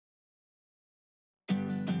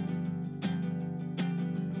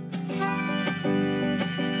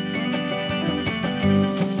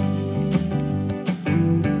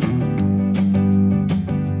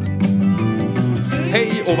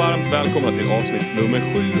Hej och varmt välkomna till avsnitt nummer 7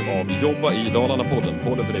 av Jobba i Dalarna-podden.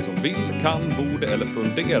 Podden för dig som vill, kan, borde eller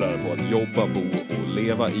funderar på att jobba, bo och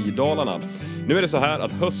leva i Dalarna. Nu är det så här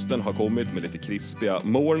att hösten har kommit med lite krispiga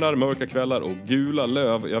morgnar, mörka kvällar och gula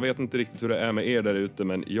löv. Jag vet inte riktigt hur det är med er där ute,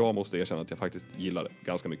 men jag måste erkänna att jag faktiskt gillar det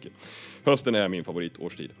ganska mycket. Hösten är min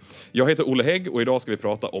favoritårstid. Jag heter Olle Hägg och idag ska vi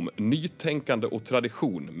prata om nytänkande och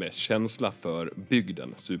tradition med känsla för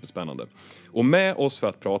bygden. Superspännande. Och med oss för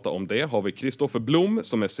att prata om det har vi Kristoffer Blom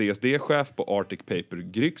som är CSD-chef på Arctic Paper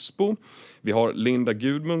Grycksbo. Vi har Linda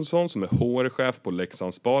Gudmundsson som är HR-chef på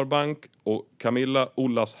Leksands Sparbank och Camilla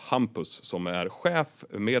Ollas Hampus som är chef,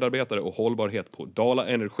 medarbetare och hållbarhet på Dala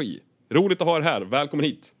Energi. Roligt att ha er här, välkommen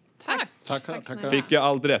hit! Tack. Fick jag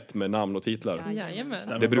allt rätt med namn och titlar? Jajamän.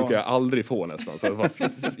 Det brukar jag aldrig få nästan, så det var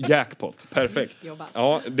jackpot, perfekt.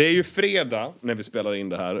 Ja, det är ju fredag när vi spelar in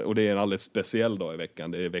det här och det är en alldeles speciell dag i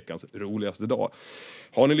veckan. Det är veckans roligaste dag.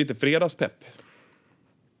 Har ni lite fredagspepp?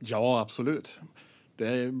 Ja, absolut.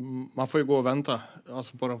 Man får ju gå och vänta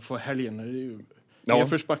alltså bara på helgen. Det är ju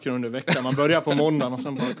nedförsbacken under veckan. Man börjar på måndagen och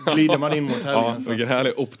sen bara glider man in mot helgen. Ja, vilken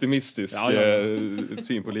härlig optimistisk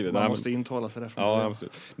syn på livet. Man måste intala sig därifrån. Ja,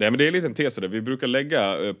 absolut. Nej, men det är en liten tes där. Vi brukar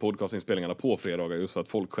lägga podcastinspelningarna på fredagar just för att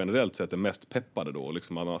folk generellt sett är mest peppade då.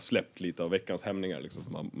 Liksom man har släppt lite av veckans hämningar.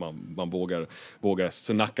 Liksom. Man vågar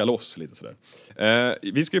snacka loss lite sådär.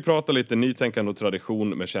 Vi ska ju prata lite nytänkande och tradition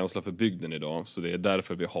med känsla för bygden idag. Så det är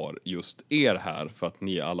därför vi har just er här. För att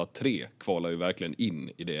ni alla tre kvalar ju verkligen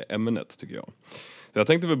in i det ämnet, tycker jag. Så jag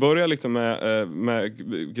tänkte vi börja liksom med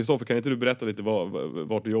Kristoffer, kan inte du berätta lite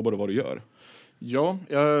vart du jobbar och vad du gör? Ja,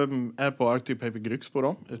 jag är på Arctic Paper Grycksbo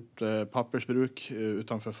då, ett pappersbruk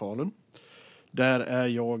utanför Falun. Där är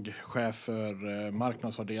jag chef för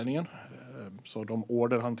marknadsavdelningen, så de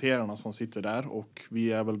orderhanterarna som sitter där och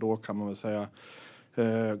vi är väl då, kan man väl säga,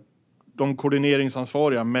 de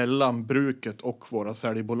koordineringsansvariga mellan bruket och våra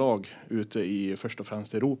säljbolag ute i först och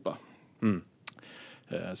främst Europa. Mm.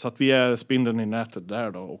 Så att vi är spindeln i nätet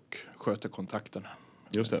där då och sköter kontakten.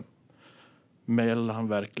 Just det. Mellan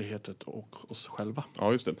verkligheten och oss själva.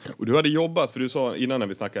 Ja, just det. Och du hade jobbat, för du sa innan när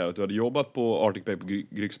vi snackade här att du hade jobbat på Arctic Paper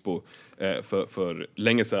Grycksbo för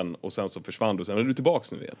länge sedan och sen så försvann du. Sen är du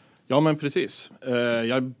tillbaks nu igen. Ja, men precis.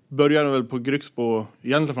 Jag började väl på Grycksbo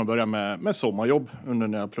egentligen från början med sommarjobb under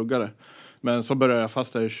när jag pluggade. Men så började jag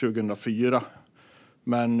fast där 2004.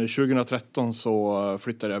 Men 2013 så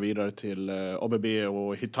flyttade jag vidare till ABB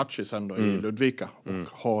och Hitachi sen då i Ludvika. Och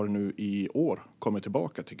har nu i år kommit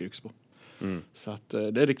tillbaka till Grycksbo. Så att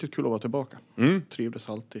det är riktigt kul att vara tillbaka. Trivdes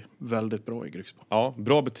alltid väldigt bra i Grycksbo. Ja,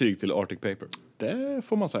 bra betyg till Arctic Paper. Det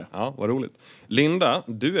får man säga. Ja, vad roligt. Linda,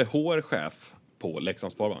 du är HR-chef på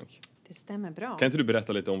Leksands Sparbank. Det stämmer bra. Kan inte du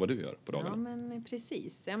berätta lite om vad du gör på dagarna? Ja, men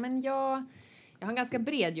precis. Ja, men jag har en ganska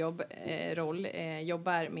bred roll.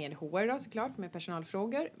 Jobbar med HR då, såklart, med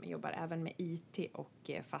personalfrågor. Men jobbar även med IT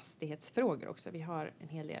och fastighetsfrågor också. Vi har en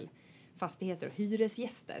hel del fastigheter och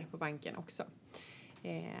hyresgäster på banken också.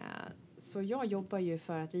 Så jag jobbar ju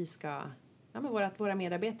för att vi ska, våra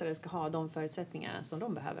medarbetare ska ha de förutsättningarna som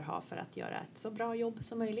de behöver ha för att göra ett så bra jobb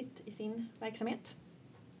som möjligt i sin verksamhet.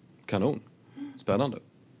 Kanon. Spännande.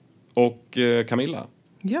 Och Camilla,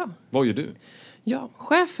 vad gör du? Ja,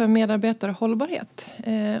 chef för medarbetarhållbarhet.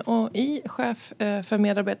 Och i chef för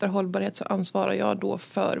medarbetarhållbarhet så ansvarar jag då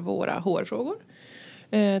för våra HR-frågor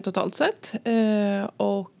totalt sett.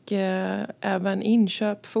 Och även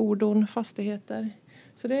inköp, fordon, fastigheter.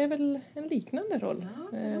 Så det är väl en liknande roll.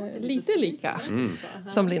 Lite lika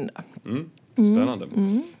som Linda. Spännande.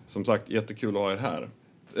 Som sagt, jättekul att ha er här.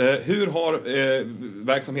 Hur har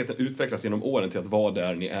verksamheten utvecklats genom åren till att vara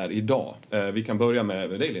där ni är idag? Vi kan börja med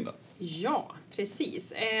dig, Linda. Ja,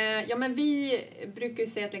 precis. Men vi brukar ju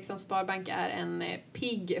säga att Leksands Sparbank är en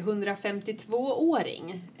pigg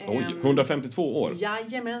 152-åring. Oj, 152 år?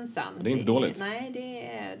 Jajamensan. Det är inte dåligt. Nej,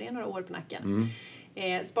 det är några år på nacken.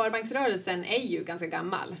 Sparbanksrörelsen är ju ganska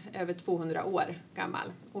gammal, över 200 år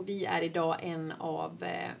gammal. Och vi är idag en av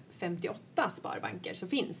 58 sparbanker som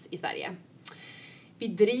finns i Sverige. Vi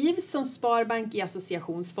drivs som sparbank i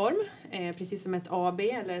associationsform, precis som ett AB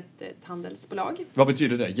eller ett handelsbolag. Vad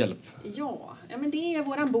betyder det? Hjälp? Ja, men det är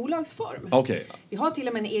våran bolagsform. Okay. Vi har till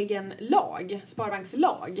och med en egen lag,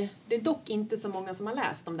 sparbankslag. Det är dock inte så många som har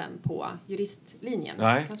läst om den på juristlinjen.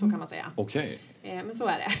 Nej. Så kan man säga. Okej. Men så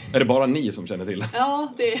är det. Är det bara ni som känner till?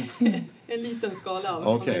 Ja, det är en liten skala av.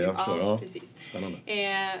 Okej, jag förstår. Ja, precis. Spännande.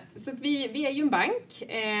 Så vi är ju en bank,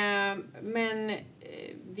 men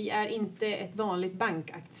vi är inte ett vanligt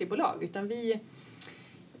bankaktiebolag, utan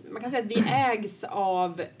man kan säga att vi ägs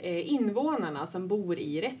av invånarna som bor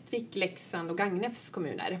i Rättvik, Leksand och Gagnefs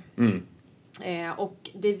kommuner. Och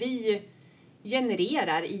det vi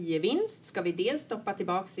genererar i vinst ska vi dels stoppa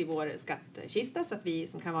tillbaka i vår skattkista så att vi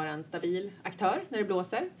som kan vara en stabil aktör när det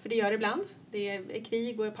blåser. För det gör det ibland. Det är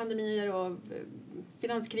krig och pandemier och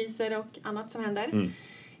finanskriser och annat som händer.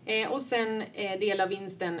 Och sen del av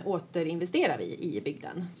vinsten återinvesterar vi i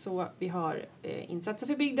bygden. Så vi har insatser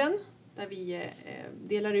för bygden där vi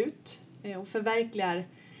delar ut och förverkligar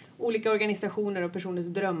olika organisationer och personers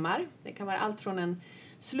drömmar. Det kan vara allt från en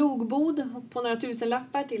slogbod på några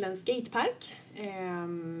tusenlappar till en skatepark.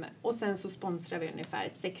 Och sen så sponsrar vi ungefär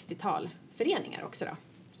ett 60-tal föreningar också då.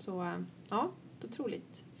 Så ja, ett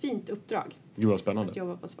otroligt fint uppdrag. Gud vad spännande. Att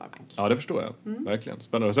jobba på Sparbank. Ja, det förstår jag. Verkligen.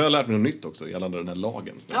 Spännande. Så har jag lärt mig något nytt också gällande den här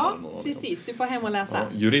lagen. Ja, precis. Du får hem och läsa. Ja,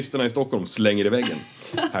 juristerna i Stockholm slänger i väggen.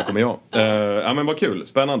 Här kommer jag. Ja, men vad kul.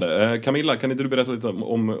 Spännande. Camilla, kan inte du berätta lite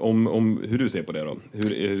om hur du ser på det då?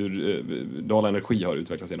 Hur Dala Energi har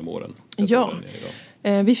utvecklats genom åren? Ja,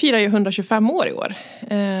 vi firar ju 125 år i år.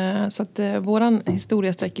 Så att våran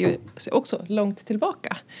historia sträcker sig också långt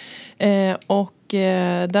tillbaka. Och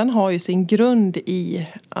den har ju sin grund i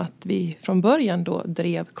att vi från början då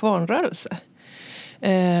drev kvarnrörelse.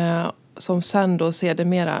 Som sen då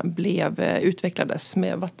sedermera utvecklades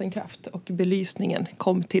med vattenkraft och belysningen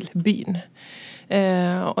kom till byn.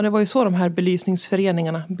 Och det var ju så de här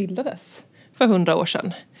belysningsföreningarna bildades för 100 år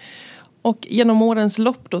sedan. Och genom årens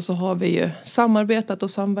lopp då så har vi ju samarbetat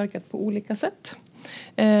och samverkat på olika sätt.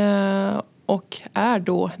 Och är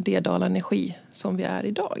då det Dala Energi som vi är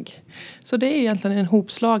idag. Så det är egentligen en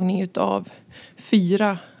hopslagning av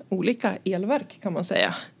 4 olika elverk kan man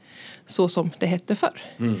säga. Så som det hette förr.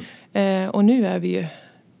 Och nu är vi ju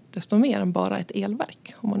desto mer än bara ett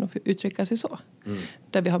elverk, om man får uttrycka sig så.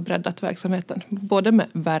 Där vi har breddat verksamheten, både med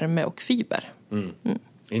värme och fiber.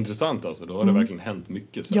 Intressant alltså, då har det verkligen hänt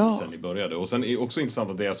mycket sen ni började. Och sen är det också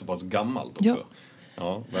intressant att det är så pass gammalt också.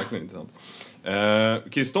 Ja, verkligen intressant.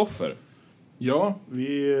 Kristoffer? Ja,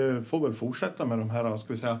 vi får väl fortsätta med de här,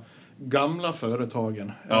 ska vi säga, gamla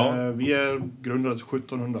företagen. Vi är grundades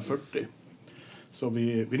 1740. Så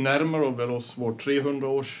vi närmar oss vårt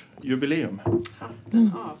 300-årsjubileum.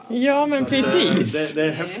 Ja, men precis. Det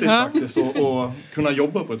är häftigt faktiskt att kunna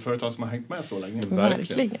jobba på ett företag som har hängt med så länge.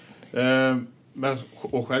 Verkligen.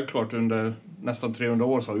 Och självklart under nästan 300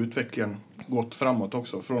 år så har utvecklingen gått framåt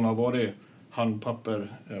också. Från att ha varit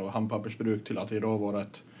handpapper och handpappersbruk till att idag vara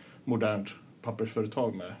ett modernt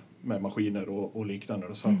pappersföretag med maskiner och liknande.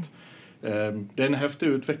 Så att, det är en häftig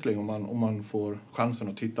utveckling om man får chansen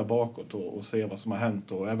att titta bakåt och se vad som har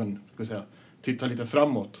hänt. Och även titta lite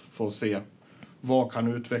framåt för att se vad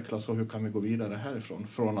kan utvecklas och hur kan vi gå vidare härifrån.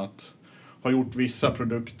 Från att ha gjort vissa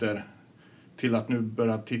produkter till att nu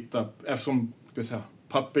börja titta, eftersom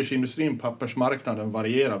pappersindustrin, pappersmarknaden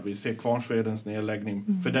varierar. Vi ser Kvarnsvedens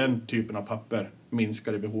nedläggning. För den typen av papper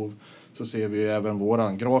minskar i behov. Så ser vi även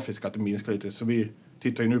våran grafiska att det minskar lite. Så vi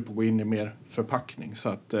tittar ju nu på att gå in i mer förpackning. Så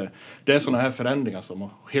att det är sådana här förändringar som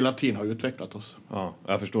hela tiden har utvecklat oss. Ja,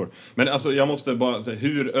 jag förstår. Men alltså jag måste bara säga,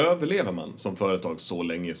 hur överlever man som företag så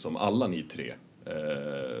länge som alla ni 3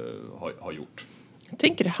 har gjort? Jag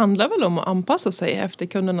tänker det handlar väl om att anpassa sig efter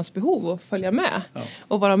kundernas behov och följa med.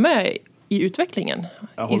 Och vara med i utvecklingen,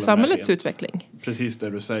 i samhällets utveckling. Precis det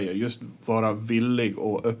du säger. Just vara villig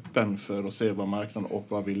och öppen för att se vad marknaden och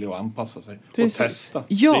vara villig att anpassa sig. Precis. Och testa.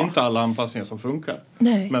 Ja. Det är inte alla anpassningar som funkar.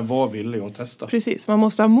 Nej. Men var villig att testa. Precis, man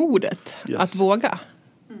måste ha modet att våga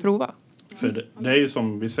prova. För det är ju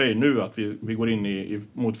som vi säger nu att vi går in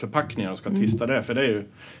mot förpackningar och ska testa det. För det är ju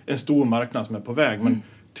en stor marknad som är på väg. Men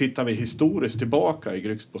tittar vi historiskt tillbaka i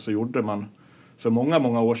Grycksbo så gjorde man för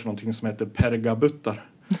många år sedan någonting som heter pergabuttar.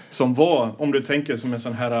 Som var, om du tänker som en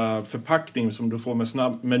sån här förpackning som du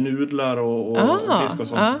får med nudlar och fisk och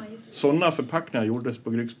sånt. Sådana förpackningar gjordes på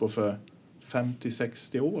Grycksbo för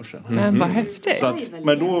 50-60 år sedan. Men vad häftigt. Så att,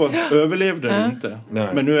 men då överlevde det inte. Nej.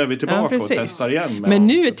 Men nu är vi tillbaka och testar igen. Men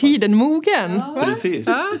nu är tiden mogen. Precis.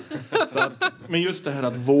 Så att, men just det här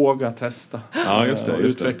att våga testa. Ja, just det.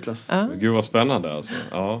 Utvecklas. Gud vad spännande alltså.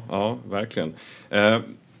 Ja, verkligen.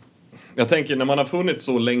 Jag tänker när man har funnits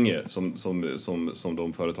så länge som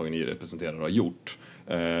de företagen ni representerar har gjort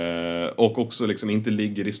och också liksom inte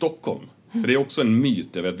ligger i Stockholm. För det är också en myt,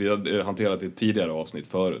 jag vet, vi har hanterat ett tidigare avsnitt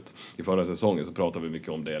förut. I förra säsongen så pratade vi mycket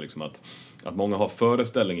om det liksom att många har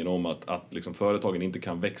föreställningen om att liksom företagen inte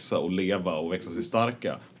kan växa och leva och växa sig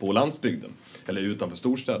starka på landsbygden eller utanför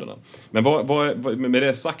storstäderna. Men med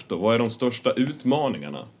det sagt då, vad är de största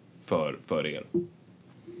utmaningarna för er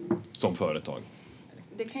som företag?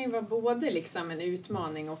 Det kan ju vara både liksom en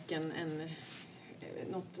utmaning och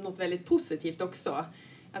något väldigt positivt också.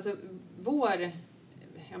 Alltså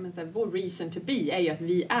vår reason to be är ju att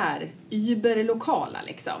vi är überlokala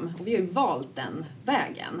liksom. Och vi har ju valt den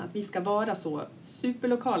vägen. Att vi ska vara så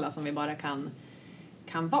superlokala som vi bara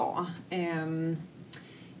kan vara.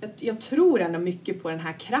 Jag tror ändå mycket på den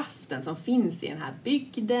här kraften som finns i den här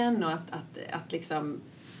bygden och att liksom,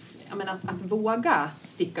 att våga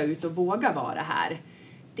sticka ut och våga vara här.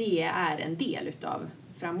 Det är en del utav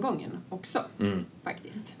framgången också,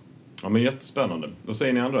 faktiskt. Ja, men jättespännande. Vad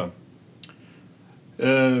säger ni andra?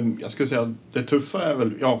 Jag skulle säga att det tuffa är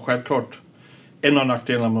väl, självklart, en av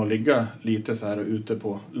nackdelarna med att ligga lite så här ute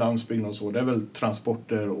på landsbygden och så, det är väl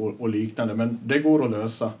transporter och liknande, men det går att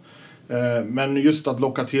lösa. Men just att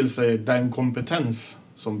locka till sig den kompetens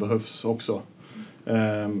som behövs också.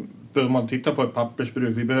 Behöver man titta på ett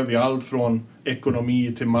pappersbruk, vi behöver ju allt från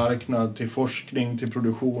ekonomi till marknad, till forskning, till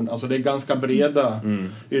produktion. Alltså det är ganska breda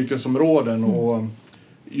yrkesområden och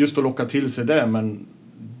just att locka till sig det, men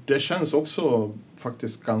det känns också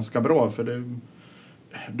faktiskt ganska bra för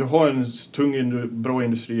du har en tung bra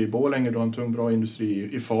industri i Borlänge, du har en tung bra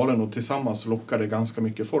industri i Falun och tillsammans lockar det ganska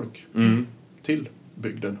mycket folk till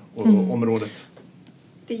bygden och området.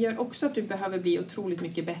 Det gör också att du behöver bli otroligt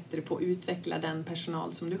mycket bättre på att utveckla den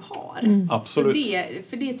personal som du har. Absolut.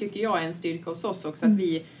 För det tycker jag är en styrka hos oss också, att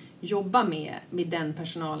vi jobbar med den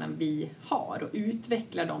personalen vi har och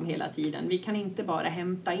utvecklar dem hela tiden. Vi kan inte bara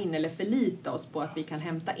hämta in eller förlita oss på att vi kan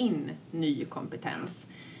hämta in ny kompetens.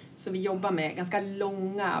 Så vi jobbar med ganska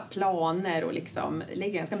långa planer och liksom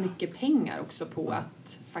lägger ganska mycket pengar också på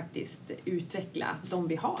att faktiskt utveckla de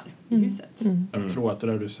vi har i huset. Jag tror att det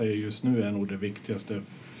där du säger just nu är nog det viktigaste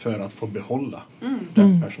för att få behålla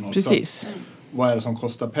den personalen. Precis. Vad är det som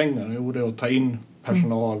kostar pengar? Jo, det är att ta in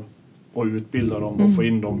personal och utbilda dem och få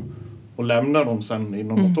in dem och lämna dem sen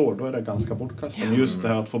inom något år. Då är det ganska bortkastat. Men just det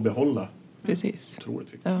här att få behålla. Precis.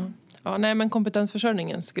 Otroligt viktigt. Ja, nej, men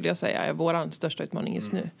kompetensförsörjningen skulle jag säga är vår största utmaning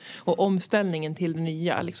just nu. Och omställningen till det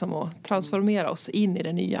nya, liksom att transformera oss in i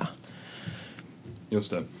det nya.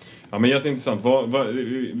 Just det. Ja, men jätteintressant.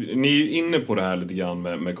 Ni är ju inne på det här lite grann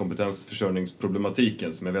med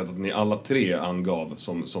kompetensförsörjningsproblematiken som jag vet att ni alla tre angav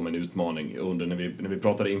som en utmaning under när vi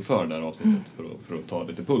pratade inför det här avsnittet för att ta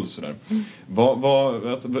lite puls där.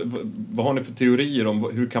 Vad har ni för teorier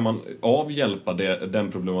om hur kan man avhjälpa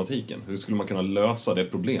den problematiken? Hur skulle man kunna lösa det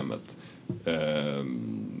problemet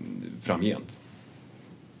framgent?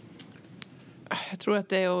 Jag tror att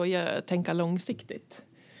det är att tänka långsiktigt.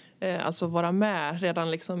 Alltså vara med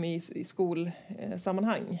redan liksom i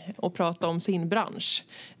skolsammanhang och prata om sin bransch,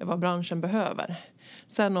 vad branschen behöver.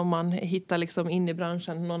 Sen om man hittar liksom in i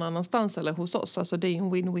branschen någon annanstans eller hos oss, alltså det är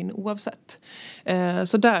en win-win oavsett.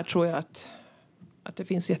 Så där tror jag att det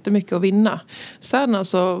finns jättemycket att vinna. Sen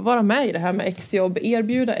alltså vara med i det här med exjobb,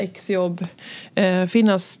 erbjuda exjobb,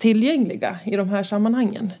 finnas tillgängliga i de här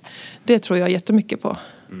sammanhangen. Det tror jag jättemycket på.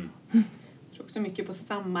 Så mycket på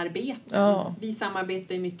samarbete. Ja. Vi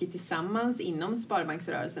samarbetar ju mycket tillsammans inom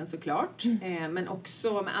Sparbanksrörelsen såklart. Men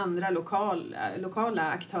också med andra lokala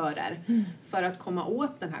aktörer. För att komma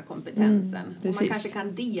åt den här kompentensen. Och man kanske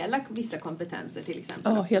kan dela vissa kompetenser till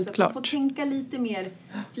exempel. Ja, helt så klart. man får tänka lite mer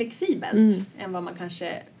flexibelt. Än vad man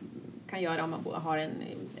kanske kan göra om man har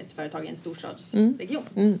ett företag i en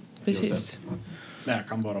storstadsregion. Precis. Nej, jag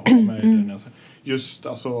kan bara hålla med i den. Just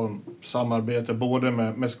alltså, samarbete både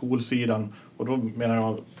med skolsidan och då menar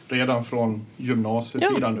jag redan från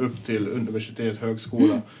gymnasiesidan upp till universitet,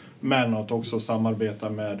 högskola. Men att också samarbeta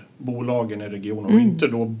med bolagen i regionen och inte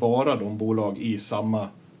då bara de bolag i samma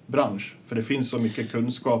bransch. För det finns så mycket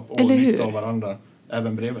kunskap och nytta av varandra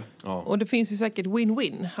även bredvid. Ja. Och det finns ju säkert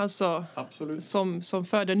win-win, alltså som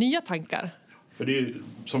föder nya tankar. För det är,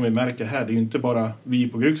 som vi märker här, det är ju inte bara vi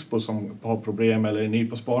på Grycksbo som har problem eller ni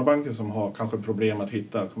på Sparbanken som har kanske problem att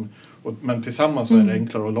hitta. Men tillsammans så är det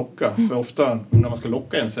enklare att locka. För ofta när man ska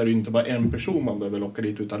locka en så är det inte bara en person man behöver locka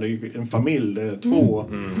dit utan det är en familj, det är två.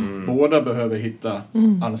 Båda behöver hitta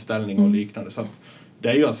anställning och liknande. Så att det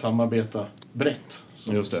är ju att samarbeta brett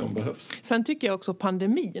som behövs. Sen tycker jag också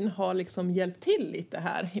pandemin har liksom hjälpt till lite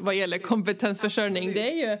här vad gäller kompetensförsörjning. Absolut.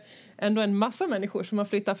 Det är ju ändå en massa människor som har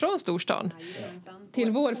flyttat från storstan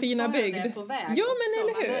till vår fina bygd. Ja, men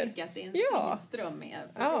eller hur? Man märker att det är en ström med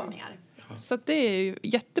förfrågningar. Så att det är ju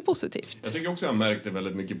jättepositivt. Jag tycker också jag märkte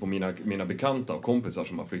väldigt mycket på mina bekanta och kompisar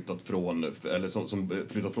som har flyttat som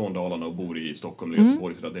flyttat från Dalarna och bor i Stockholm och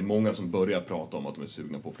Göteborg. Så det är många som börjar prata om att de är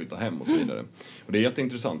sugna på att flytta hem och så vidare. Och det är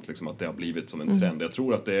jätteintressant liksom, att det har blivit som en trend. Jag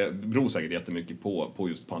tror att det beror säkert jättemycket på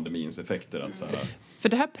just pandemins effekter. Att, så här, För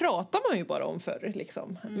det här pratar man ju bara om förr.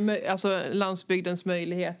 Liksom. Alltså landsbygdens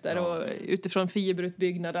möjligheter och utifrån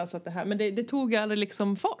fiberutbyggnad. Alltså att det här. Men det tog aldrig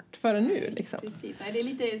liksom fart förrän nu. Liksom. Precis. Nej, det är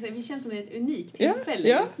lite, vi känns som ett unikt tillfälle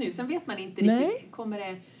just nu. Sen vet man inte riktigt, kommer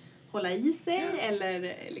det hålla i sig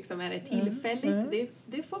eller liksom är det tillfälligt?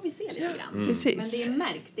 Det får vi se lite grann. Precis. Men det är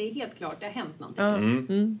märkt, det är helt klart, det har hänt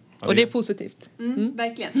någonting. Och det är positivt.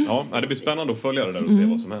 Verkligen. Ja, det blir spännande att följa det där och se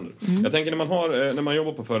vad som händer. Jag tänker när man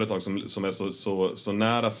jobbar på företag som är så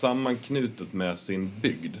nära sammanknutet med sin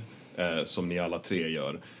bygd som ni alla tre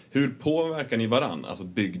gör. Hur påverkar ni varann, alltså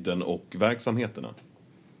bygden och verksamheterna?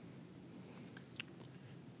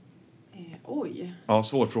 Oj. Ja,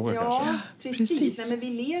 svår fråga kanske. Precis. Nej, men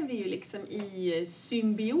vi lever ju liksom i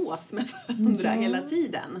symbios med varandra hela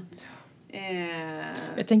tiden.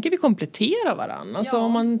 Jag tänker vi kompletterar varandra. Alltså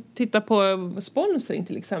om man tittar på sponsring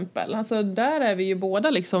till exempel. Alltså där är vi ju båda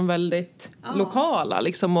liksom väldigt lokala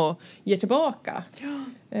liksom och ger tillbaka.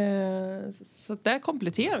 Så där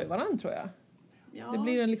kompletterar vi varandra tror jag. Det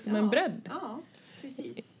blir liksom en bredd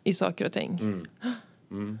precis. i saker och ting.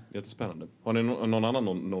 Jättespännande. Har ni någon annan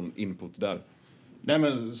någon input där? Nej,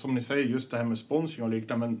 men som ni säger, just det här med sponsring och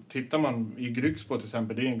liknande. Men tittar man i Grycksbo till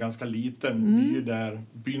exempel, det är en ganska liten by där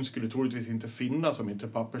byn skulle troligtvis inte finnas om inte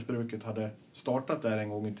pappersbruket hade startat där en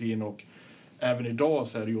gång i tiden. Och även idag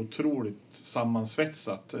så är det ju otroligt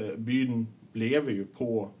sammansvetsat. Byn lever ju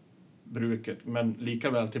på bruket, men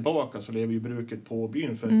lika väl tillbaka så lever ju bruket på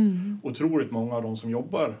byn. För otroligt många av de som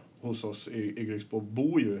jobbar hos oss i Grycksbo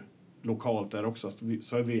bor ju lokalt där också.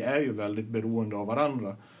 Så vi är ju väldigt beroende av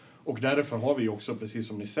varandra. Och därför har vi också, precis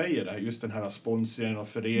som ni säger, där, just den här sponsringen och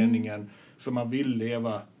föreningen. För man vill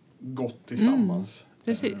leva gott tillsammans.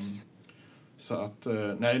 Precis. Så att,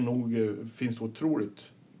 nog finns det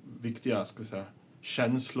otroligt viktiga, ska jag säga,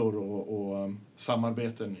 känslor och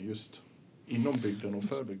samarbeten just inom bygden och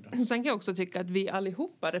för bygden. Sen kan jag också tycka att vi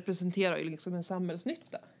allihopa representerar ju liksom en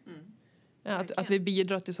samhällsnytta. Att vi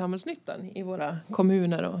bidrar till samhällsnyttan i våra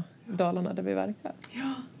kommuner och Dalarna där vi verkar.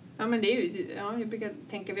 Ja, men det är ju, jag brukar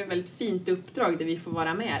tänka att vi har ett väldigt fint uppdrag där vi får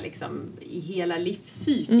vara med liksom, i hela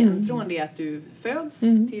livscykeln. Från det att du föds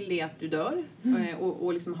till det att du dör.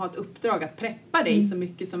 Och liksom ha ett uppdrag att preppa dig så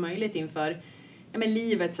mycket som möjligt inför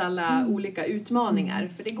livets alla olika utmaningar.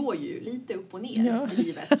 För det går ju lite upp och ner i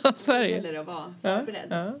livet. Så är det. Det gäller att vara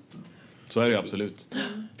förberedd. Så är det absolut.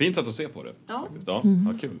 Fint sätt att se på det. Faktiskt. Ja,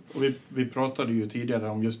 kul. Och vi pratade ju tidigare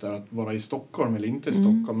om just det här att vara i Stockholm eller inte i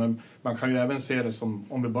Stockholm. Men man kan ju även se det som,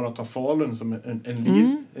 om vi bara tar Falun som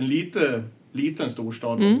en liten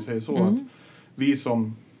storstad, om vi säger så. Att vi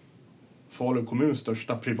som Falun kommuns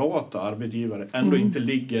största privata arbetsgivare ändå inte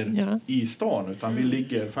ligger i stan. Utan vi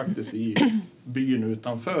ligger faktiskt i byn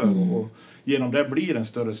utanför. Och genom det blir en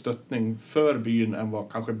större stöttning för byn än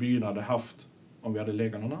vad kanske byn hade haft om vi hade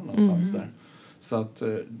legat någon annanstans där. Så att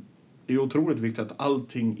det är otroligt viktigt att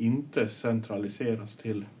allting inte centraliseras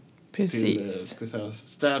till ska säga,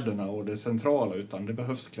 städerna och det centrala, utan det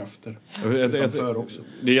behövs krafter utanför också.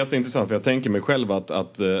 Det är jätteintressant, för jag tänker mig själv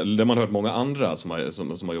att det man hört många andra som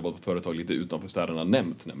har jobbat på företag lite utanför städerna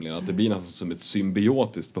nämnt, nämligen att det blir nästan som ett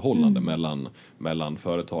symbiotiskt förhållande mellan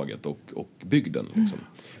företaget och bygden. Liksom.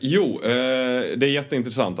 Jo, det är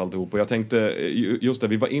jätteintressant alltihop, och jag tänkte just det,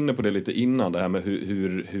 vi var inne på det lite innan, det här med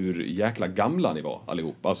hur jäkla gamla ni var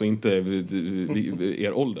allihop. Alltså inte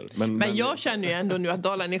er ålder. Men jag känner ju ändå nu att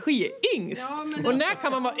Dala Energi är yngst. Ja, och när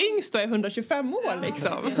kan man vara yngst då? Är 125 år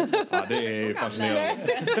liksom? Ja, det är fascinerande.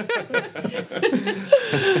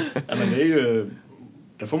 Men det är ju,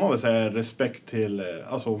 det får man väl säga, respekt till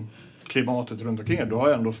alltså klimatet runt omkring. Du har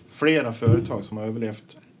ju ändå flera företag som har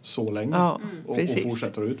överlevt så länge och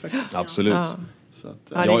fortsätter att utvecklas. Absolut. Ja. Så att,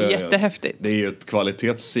 det är jättehäftigt. Det är ju ett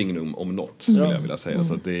kvalitetssignum om något, skulle jag vilja säga.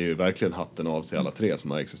 Så att det är ju verkligen hatten av till alla tre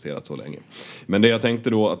som har existerat så länge. Men det jag tänkte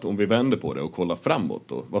då, att om vi vänder på det och kollar framåt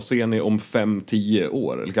då, vad ser ni om 5-10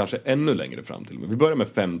 år? Eller kanske ännu längre fram till. Men vi börjar med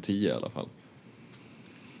 5-10 i alla fall.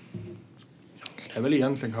 Det är väl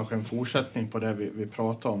egentligen kanske en fortsättning på det vi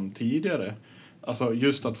pratade om tidigare. Alltså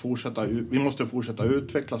just att vi måste fortsätta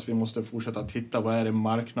utvecklas, vi måste fortsätta titta vad är det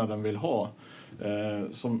marknaden vill ha.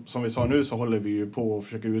 Som vi sa nu, så håller vi ju på att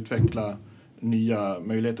försöka utveckla nya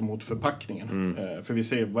möjligheter mot förpackningen. För vi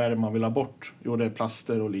ser, vad är det man vill ha bort? Jo, det är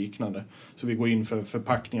plaster och liknande. Så vi går in för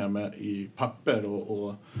förpackningar i papper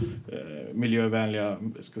och miljövänliga,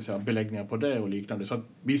 ska vi säga, beläggningar på det och liknande. Så att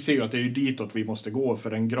vi ser ju att det är ju ditåt vi måste gå, för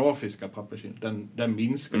den grafiska den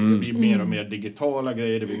minskar. Det blir mer och mer digitala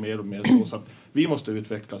grejer, det blir mer och mer så att vi måste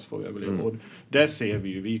utvecklas för att överleva. Och där ser vi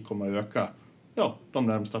ju, vi kommer att öka de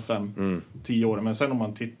närmsta 5-10 åren. Men sen om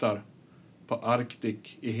man tittar på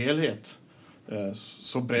Arctic i helhet,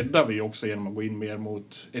 så breddar vi också genom att gå in mer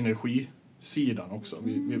mot sidan också.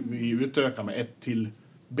 Vi utökar med ett till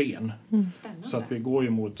ben. Spännande. Så att vi går ju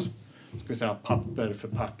mot, ska vi säga, papper,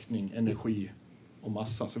 förpackning, energi och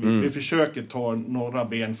massa. Så vi försöker ta några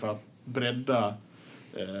ben för att bredda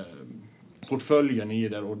portföljen i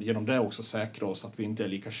det och genom det också säkra oss att vi inte är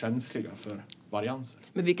lika känsliga för varianser.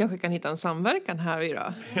 Men vi kanske kan hitta en samverkan här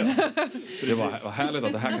idag. Det var härligt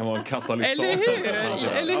att det här kan vara en katalysator.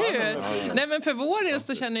 Eller hur? Nej, men för vår del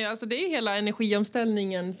så känner jag, alltså det är hela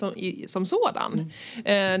energiomställningen som sådan.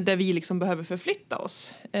 Där vi liksom behöver förflytta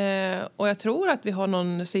oss. Och jag tror att vi har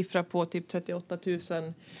någon siffra på typ 38 000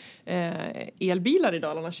 elbilar i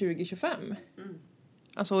Dalarna 2025.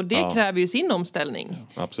 Alltså det kräver ju sin omställning.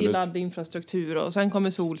 Absolut. I laddinfrastruktur och sen kommer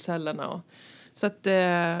solcellerna och så att,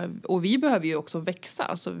 och vi behöver ju också växa.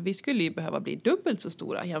 Alltså vi skulle ju behöva bli dubbelt så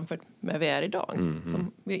stora jämfört med vi är idag.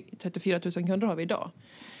 Som 34 000 kunder har vi idag.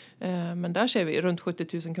 Men där ser vi runt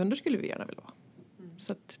 70 000 kunder skulle vi gärna vilja vara.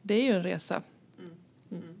 Så att det är ju en resa.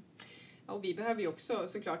 Och vi behöver ju också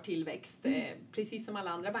såklart tillväxt, precis som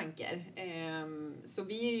alla andra banker. Så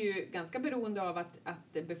vi är ju ganska beroende av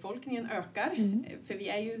att befolkningen ökar, för vi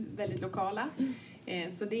är ju väldigt lokala.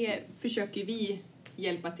 Så det försöker vi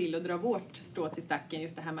hjälpa till och dra vårt strå till stacken,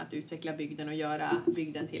 just det här med att utveckla bygden och göra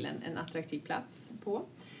bygden till en attraktiv plats på.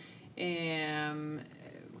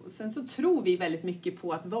 Och sen så tror vi väldigt mycket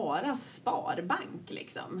på att vara sparbank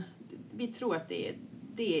liksom. Vi tror att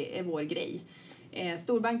det är vår grej.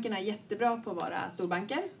 Storbankerna är jättebra på att vara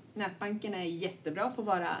storbanker. Nätbankerna är jättebra på att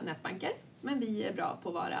vara nätbanker. Men vi är bra på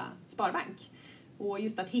att vara sparbank. Och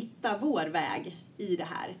just att hitta vår väg i det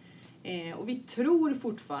här. Och vi tror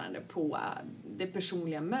fortfarande på det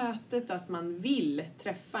personliga mötet och att man vill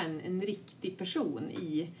träffa en riktig person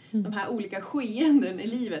i de här olika skeenden i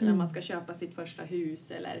livet. När man ska köpa sitt första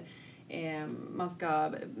hus eller man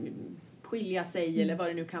ska skilja sig eller vad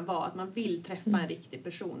det nu kan vara. Att man vill träffa en riktig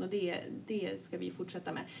person och det ska vi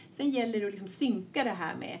fortsätta med. Sen gäller det att liksom synka det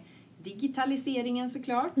här med digitaliseringen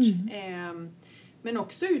såklart. Men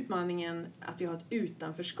också utmaningen att vi har ett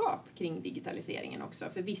utanförskap kring digitaliseringen också.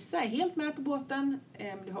 För vissa är helt med på båten.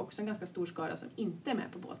 Men det har också en ganska stor skara som inte är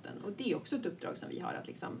med på båten. Och det är också ett uppdrag som vi har att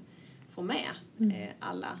liksom få med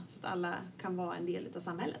alla. Så att alla kan vara en del av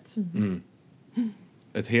samhället.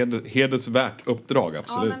 Ett hedersvärt uppdrag,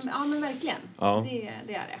 absolut. Ja, men verkligen. Ja. Det är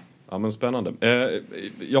det. Ja, men spännande.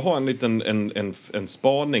 Jag har en liten en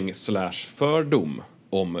spaning / fördom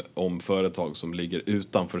om företag som ligger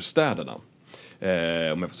utanför städerna.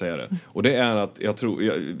 Om jag får säga det. Och det är att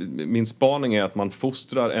min spaning är att man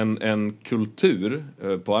fostrar en kultur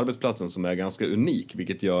på arbetsplatsen som är ganska unik,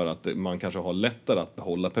 vilket gör att man kanske har lättare att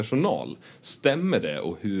behålla personal. Stämmer det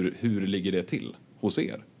och hur ligger det till hos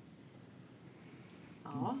er?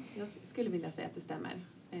 Ja, jag skulle vilja säga att det stämmer.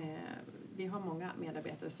 Vi har många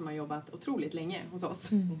medarbetare som har jobbat otroligt länge hos oss.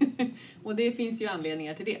 Och det finns ju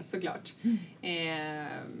anledningar till det, såklart.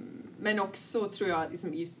 Men också tror jag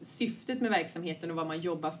liksom, syftet med verksamheten och vad man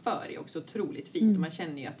jobbar för är också otroligt fint. Och man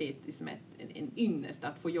känner ju att det är liksom en ynnest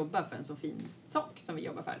att få jobba för en så fin sak som vi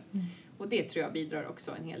jobbar för. Och det tror jag bidrar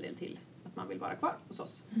också en hel del till att man vill vara kvar hos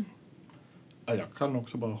oss. Ja, jag kan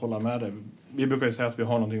också bara hålla med dig. Vi brukar ju säga att vi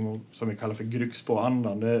har någonting som vi kallar för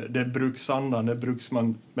Grycksbo-andan. Det är bruksandan, det är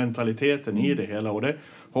bruksmentaliteten i det hela. Och det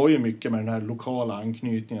har ju mycket med den här lokala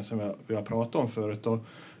anknytningen som vi har pratat om förut. Och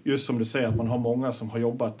just som du säger att man har många som har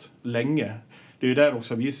jobbat länge. Det är ju där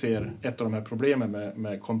också vi ser ett av de här problemen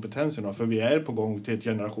med kompetenserna. För vi är på gång till ett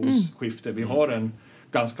generationsskifte. Vi har en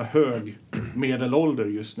ganska hög medelålder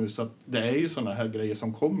just nu. Så att det är ju sådana här grejer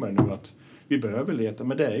som kommer nu att vi behöver leta.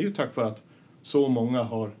 Men det är ju tack vare att så många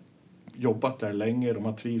har jobbat där länge, de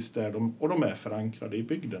har trivs där och de är förankrade i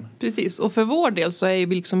bygden. Precis, och för vår del så är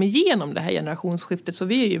vi liksom igenom det här generationsskiftet, så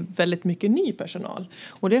vi är ju väldigt mycket ny personal.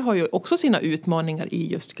 Och det har ju också sina utmaningar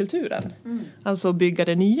i just kulturen. Alltså bygga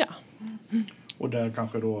det nya. Och där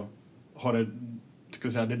kanske då har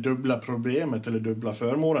det dubbla problemet eller dubbla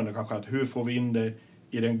förmånen kanske att hur får vi in det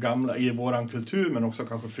i våran kultur, men också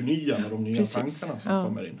kanske förnya med de nya tankarna som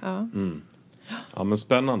kommer in. Ja. Ja, men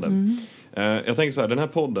spännande. Jag tänker så här, den här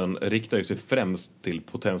podden riktar ju sig främst till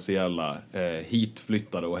potentiella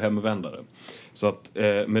hitflyttare och hemvändare. Så att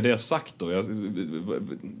med det sagt då,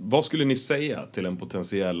 vad skulle ni säga till en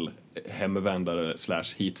potentiell hemvändare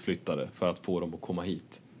 / hitflyttare för att få dem att komma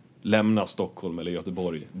hit? Lämna Stockholm eller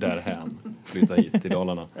Göteborg, därhän, flytta hit till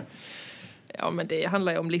Dalarna. Ja, men det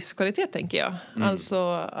handlar ju om livskvalitet, tänker jag. Alltså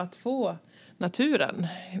att få naturen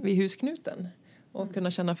vid husknuten och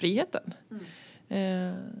kunna känna friheten.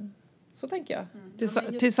 Så tänker jag.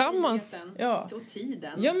 Tillsammans. Ja. Och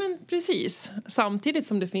tiden. Ja, men precis. Samtidigt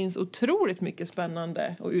som det finns otroligt mycket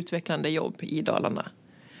spännande och utvecklande jobb i Dalarna.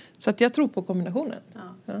 Så att jag tror på kombinationen.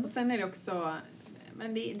 Ja. Och sen är det också,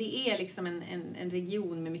 men det är liksom en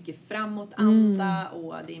region med mycket framåtanda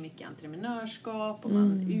och det är mycket entreprenörskap och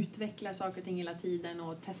man utvecklar saker och ting hela tiden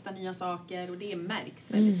och testar nya saker och det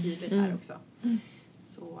märks väldigt tydligt här också.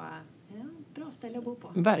 Så bra ställe att bo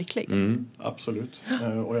på. Verkligen. Absolut.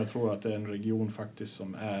 Och jag tror att det är en region faktiskt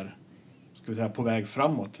som är, ska vi säga, på väg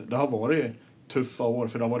framåt. Det har varit tuffa år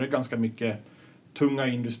för det har varit ganska mycket tunga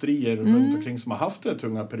industrier runt omkring som har haft det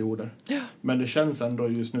tunga perioder. Ja. Men det känns ändå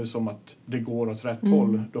just nu som att det går åt rätt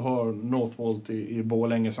håll. Du har Northvolt i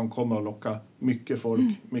Borlänge som kommer att locka mycket folk.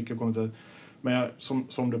 Mycket kommer till. Men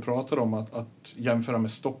som du pratar om att jämföra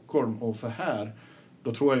med Stockholm och för här,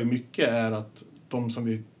 då tror jag ju mycket är att de som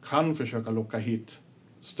vi kan försöka locka hit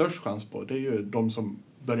störst chans på, det är ju de som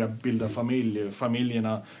börjar bilda familj.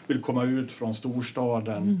 Familjerna vill komma ut från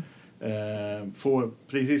storstaden. Få,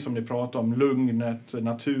 precis som ni pratar om, lugnet,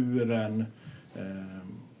 naturen.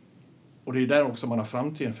 Och det är där också man har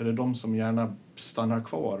framtiden, för det är de som gärna stannar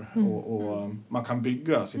kvar och man kan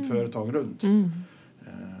bygga sitt företag runt.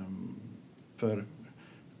 För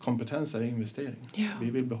kompetens är investering. Ja. Vi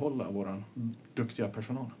vill behålla vår duktiga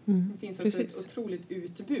personal. Det finns också ett otroligt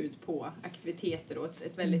utbud på aktiviteter och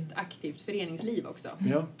ett väldigt aktivt föreningsliv också.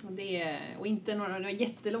 Ja. Och inte några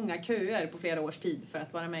jättelånga köer på flera års tid för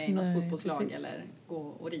att vara med i något fotbollslag eller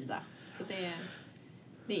gå och rida. Så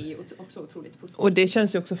det är ju också otroligt positivt. Och det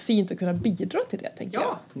känns ju också fint att kunna bidra till det, tänker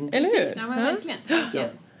jag. Eller hur? Ja, men verkligen. Ja.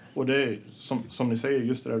 Och det är, som ni säger,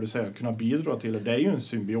 just det där du säger, kunna bidra till det är ju en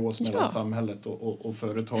symbios mellan samhället och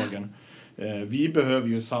företagen. Vi behöver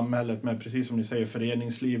ju samhället med, precis som ni säger,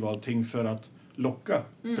 föreningsliv och allting för att locka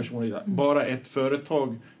personer. Bara ett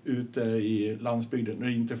företag ute i landsbygden, när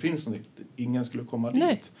det inte finns något, ingen skulle komma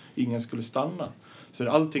dit. Ingen skulle stanna. Så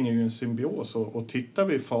allting är ju en symbios. Och tittar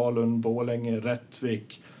vi Falun, Borlänge,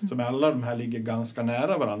 Rättvik, som alla de här ligger ganska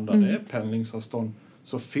nära varandra, det är pendlingsavstånd,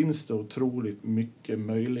 så finns det otroligt mycket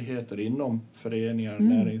möjligheter inom föreningar,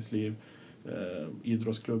 näringsliv,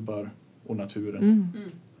 idrottsklubbar och naturen.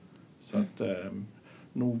 Så att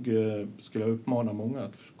nog skulle jag uppmana många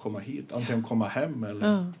att komma hit. Antingen komma hem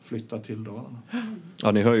eller flytta till Dalarna.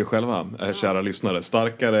 Ja, ni hör ju själva, kära lyssnare.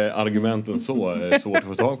 Starkare argument än så är svårt att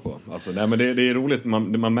få tag på. Alltså, nej, men det är roligt.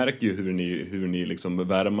 Man märker ju hur ni liksom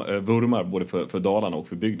vurmar både för Dalarna och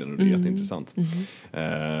för bygden. Och det är jätteintressant.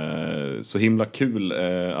 Så himla kul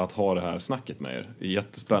att ha det här snacket med er. Det är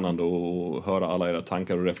jättespännande att höra alla era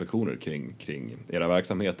tankar och reflektioner kring era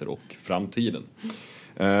verksamheter och framtiden.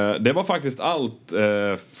 Det var faktiskt allt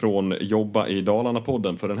från Jobba i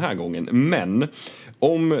Dalarna-podden för den här gången. Men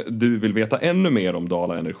om du vill veta ännu mer om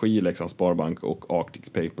Dala Energi, Leksands Sparbank och Arctic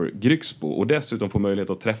Paper Grycksbo och dessutom få möjlighet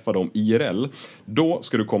att träffa dem IRL, då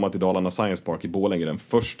ska du komma till Dalarna Science Park i Borlänge den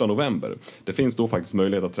 1 november. Det finns då faktiskt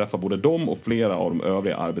möjlighet att träffa både dem och flera av de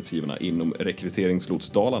övriga arbetsgivarna inom Rekryteringslots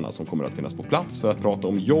Dalarna som kommer att finnas på plats för att prata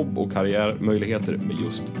om jobb och karriärmöjligheter med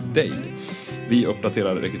just dig. Vi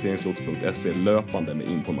uppdaterar rekryteringslots.se löpande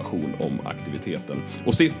med information om aktiviteten.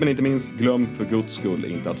 Och sist men inte minst, glöm för Guds skull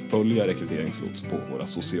inte att följa Rekryteringslots på våra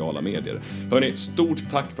sociala medier. Hörrni, stort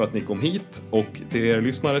tack för att ni kom hit och till er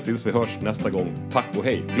lyssnare tills vi hörs nästa gång. Tack och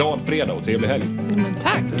hej. Glad fredag och trevlig helg. Men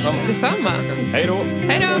tack. Detsamma. Hej då.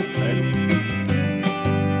 Hej då.